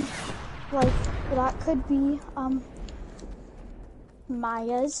be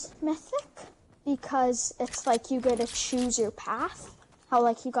Maya's mythic, because it's like you get to choose your path. How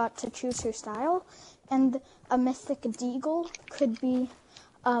like you got to choose your style, and a mythic deagle could be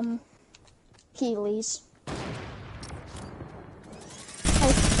Healy's.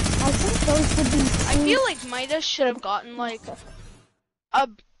 I think those would be. I feel like Midas should have gotten like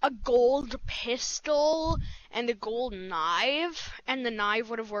a gold pistol and a gold knife, and the knife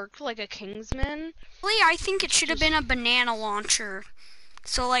would have worked like a Kingsman. Really, I think it should have been a banana launcher.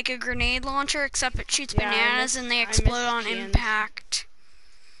 So like a grenade launcher, except it shoots Yeah, bananas and they I explode miss on cans. impact.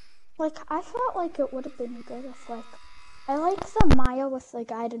 Like, I felt like it would have been good if, like, I like the Maya with the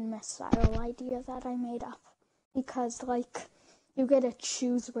guided missile idea that I made up. Because, like, you get to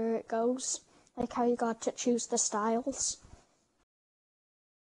choose where it goes. Like how you got to choose the styles.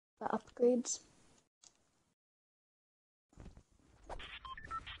 The upgrades.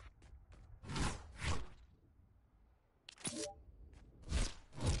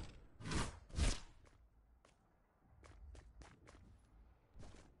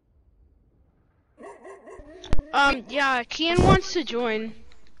 Yeah, Kian wants to join.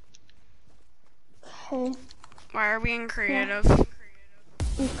 Okay, Why are we in creative?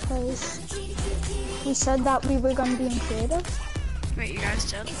 because we said that we were going to be in creative. Wait, you guys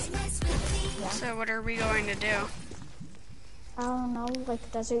did? So what are we going to do? I don't know,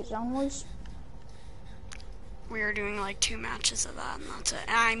 like Desert Zone Wars. We are doing like 2 matches of that and that's it.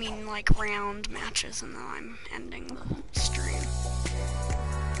 I mean like round matches, and then I'm ending the stream.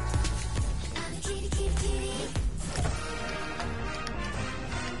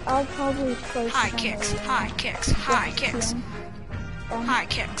 I'll probably play High some kicks, later. high kicks, high Yeah, kicks, yeah. high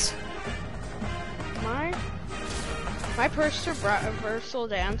kicks. My first reversal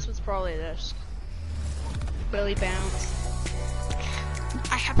dance was probably this. Billy bounce.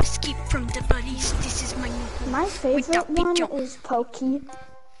 I have escaped from the buddies. This is my new home. My favorite Without me, one don't- is Pokey.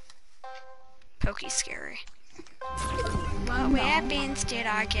 Pokey's scary. What weapons did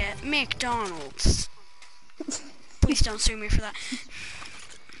I get? McDonald's. Please don't sue me for that.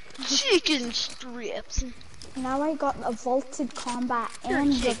 Chicken strips. Now I got a vaulted combat Your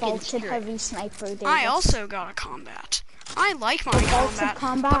and the chicken vaulted strip. heavy sniper. Davis. I also got a combat. I like my vaulted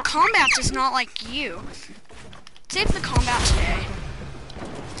combat, but combat is not like you. Save the combat today.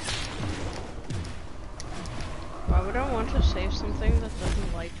 Why would I want to save something that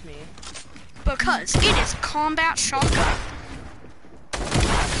doesn't like me? Because it is combat shotgun.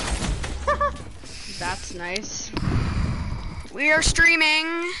 That's nice. We are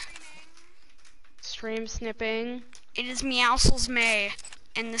streaming. Stream snipping. It is Meowsels May,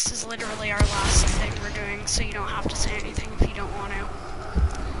 and this is literally our last thing we're doing, so you don't have to say anything if you don't want to.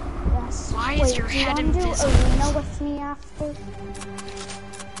 Yes. Why Wait, is your do you head wanna do invisible? arena with me after?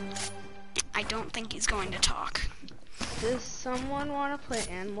 I don't think he's going to talk. Does someone want to play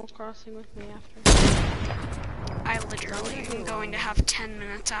Animal Crossing with me after? I literally am going to have 10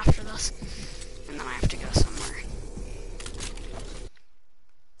 minutes after this, and then I have to go somewhere.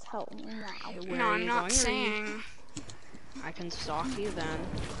 Tell me now. Where No, are I'm you not going, saying. Reed? I can stalk you then.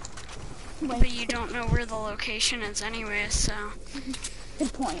 But you don't know where the location is anyway, so.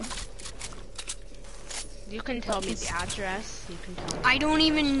 Good point. You can tell me the address. You can tell me. I don't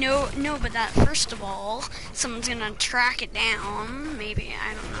even know. No, but that first of all, someone's gonna track it down. Maybe,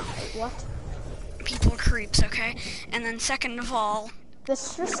 I don't know. What? People are creeps, okay? And then second of all,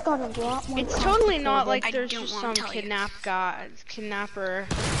 This just got a lot more. It's totally not like I there's don't just wanna some tell you. kidnapper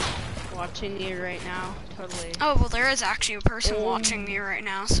watching you right now. Totally. oh well, there is actually a person watching me right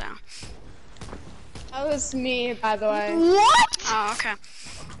now, so. That was me, by the way. What? Oh, okay.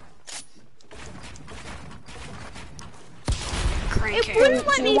 Crank It wouldn't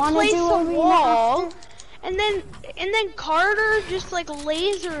let Do me you wanna place do a arena wall, after? and then Carter just like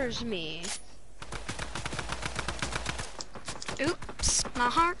lasers me. Oops, my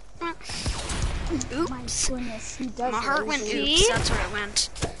heart went. My Oops. goodness, he does. My heart went lazy. oops, that's where it went.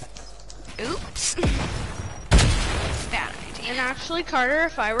 Oops. Bad idea. And actually, Carter,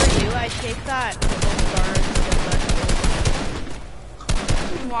 if I were you, I'd take that guard.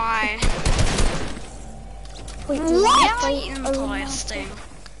 Why? Wait, do you What? wanna play Eating arena blasting. after?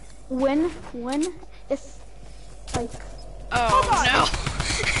 When, if, like, Oh no.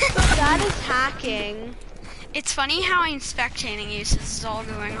 That is hacking. It's funny how I'm spectating you since it's all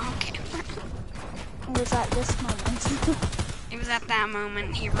going on camera. it was at this moment. It was at that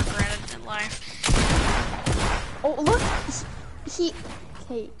moment he regretted life. Oh, look!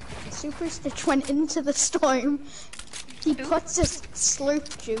 Okay, Super Stitch went into the storm. He puts his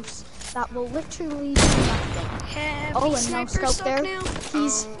slurp juice that will literally do nothing. Heavy Oh, and no sniper scope stuck there. now.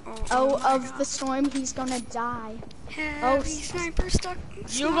 He's, oh my of God. the storm, he's gonna die. Heavy sniper stuck.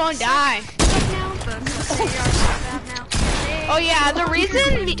 You're gonna die. Stuck now because they are so bad now. They Oh yeah, the are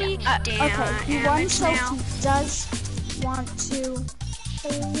reason. damn Okay, he won, damage so now. he does want to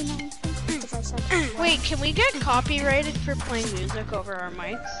play arena, I think, because I said he won. Wait, can we get copyrighted for playing music over our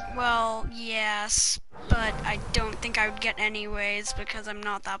mics? Well, yes, but I don't think I would get anyways because I'm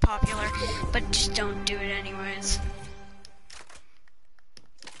not that popular. But just don't do it anyways.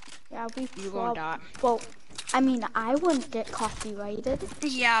 Yeah, we You gonna die. Well, I mean, I wouldn't get copyrighted.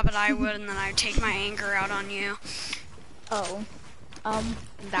 Yeah, but I would, and then I'd take my anger out on you. Oh. That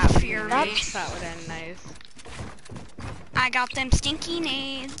would Fear be me. nice. That would end nice. I got them stinky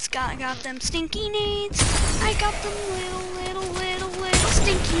nades. Got them stinky nades. I got them little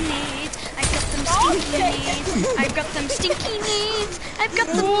stinky nades. I got them stinky nades. I've got them stinky nades. I've got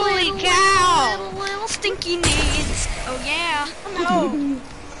them Holy cow! little stinky nades. Oh yeah. No.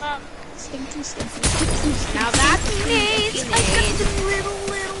 Stinky. Now that's Nades. stinky I've got nades. them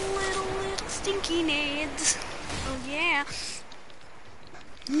little stinky nades. Oh yeah.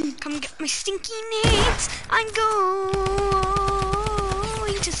 Come get my stinky nades. I'm going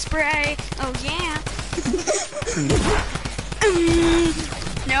to spray. Oh yeah.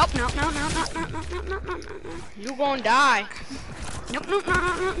 Nope. You gonna die. Nope.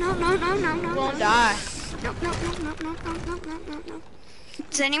 You gonna die. Nope.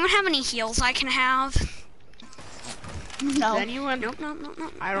 Does anyone have any heals I can have? Does No. anyone? Nope.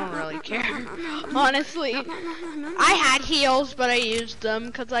 I don't really care. Honestly, I had heals, but I used them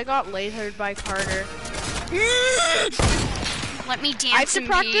because I got lasered by Carter. Let me dance I have to in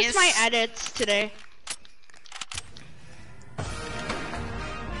practice peace. my edits today.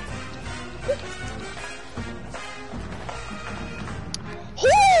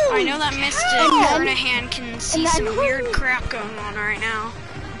 I know that Mystic Carnahan can see some weird crap going on right now.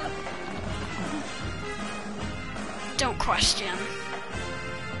 Don't question.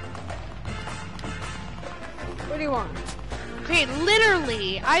 What do you want? Okay,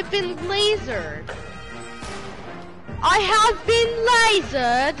 literally, I've been lasered. I have been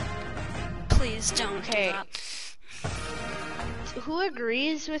lasered. Please don't Okay. do that. Who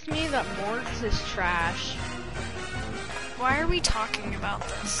agrees with me that Morgs is trash? Why are we talking about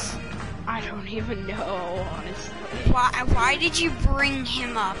this? I don't even know, honestly. Why did you bring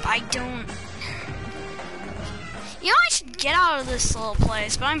him up? I don't... You know, I should get out of this little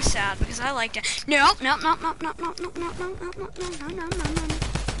place, but I'm sad because I liked it. Nope.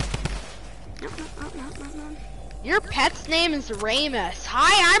 Your pet's name is Ramus.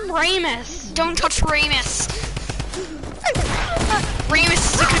 Hi, I'm Ramus. Don't touch Ramus.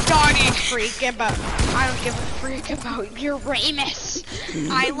 Ramus is a good doggy. I don't give a freak about your Ramus.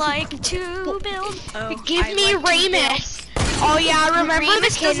 I like to build. Oh, Give I me like to build. Ramus. Oh yeah, remember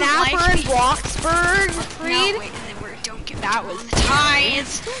Ramus the doesn't kidnapper like in me. Bloxburg, Freed? No, wait, don't give That me was the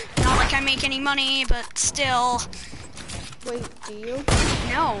ties. Not like I make any money, but still. Wait, do you?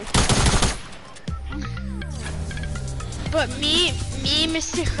 No. But me,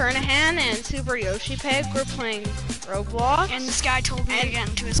 Mr. Kernahan, and Super Yoshi Peg were playing Roblox. And this guy told me to And- get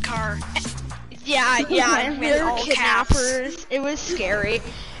into his car. Yeah, and With they were all kidnappers. It was scary.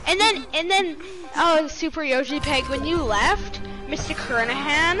 And then, oh, Super Yoshi Peg, when you left, Mr.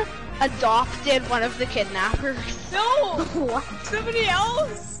 Kernahan adopted one of the kidnappers. No! What? Somebody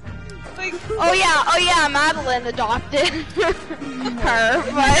else! Like, Oh yeah, Madeline adopted her,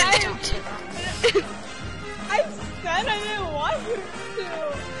 but I said I didn't want her to,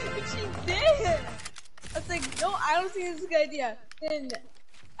 and she did. I was like, no, I don't think this is a good idea. Then,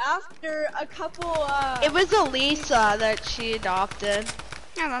 after a couple, it was Elisa that she adopted.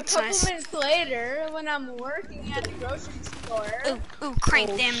 Yeah, a that's couple nice. minutes later, when I'm working at the grocery store, Ooh, crank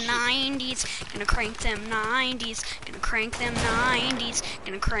Oh, them shit. 90s. Gonna crank them 90s. Gonna crank them 90s.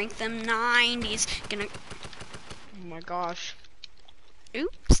 Gonna crank them 90s. Gonna. Oh my gosh.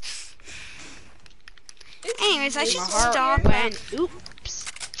 Oops. it's Anyways, I really should My heart stop. went, oops.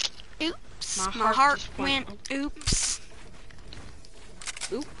 Oops. My My heart heart just went. went, Oops.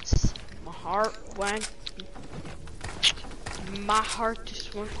 Oops. My heart went. My heart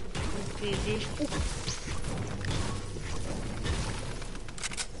just went.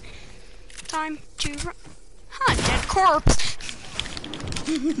 Time to run. Huh, dead corpse.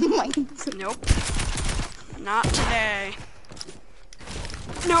 My God. Nope. Not today.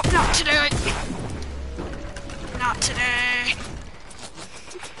 Nope, not today. Not today.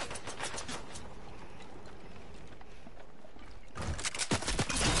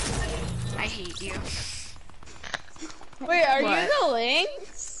 I hate you. wait, are What? you the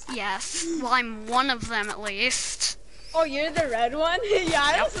Lynx? Yes. Well, I'm one of them at least. Oh, you're the red one? Yeah,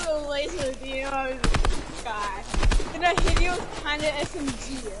 I was so lazy with you. I was this guy. Then I hit you with kinda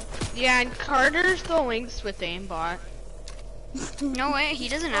SMG. Yeah, and Carter's the Lynx with aimbot. No way, he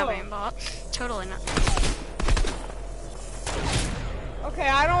doesn't have Oh. aimbot. Totally not. Okay,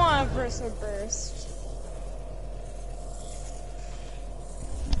 I don't want to burst.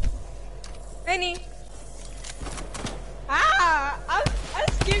 Vinny. Ah! I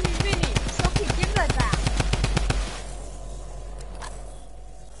just gave you Vinny. So okay, give that back.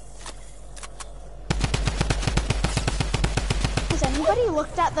 Has anybody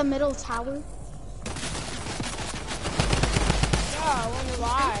looked at the middle tower? Yeah, I wonder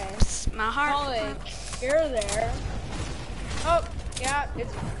why. Oops, my heart. Molly, you're there. Oh, yeah,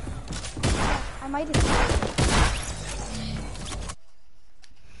 it's I might have.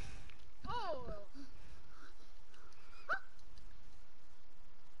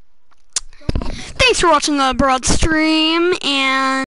 Thanks for watching the broad stream, and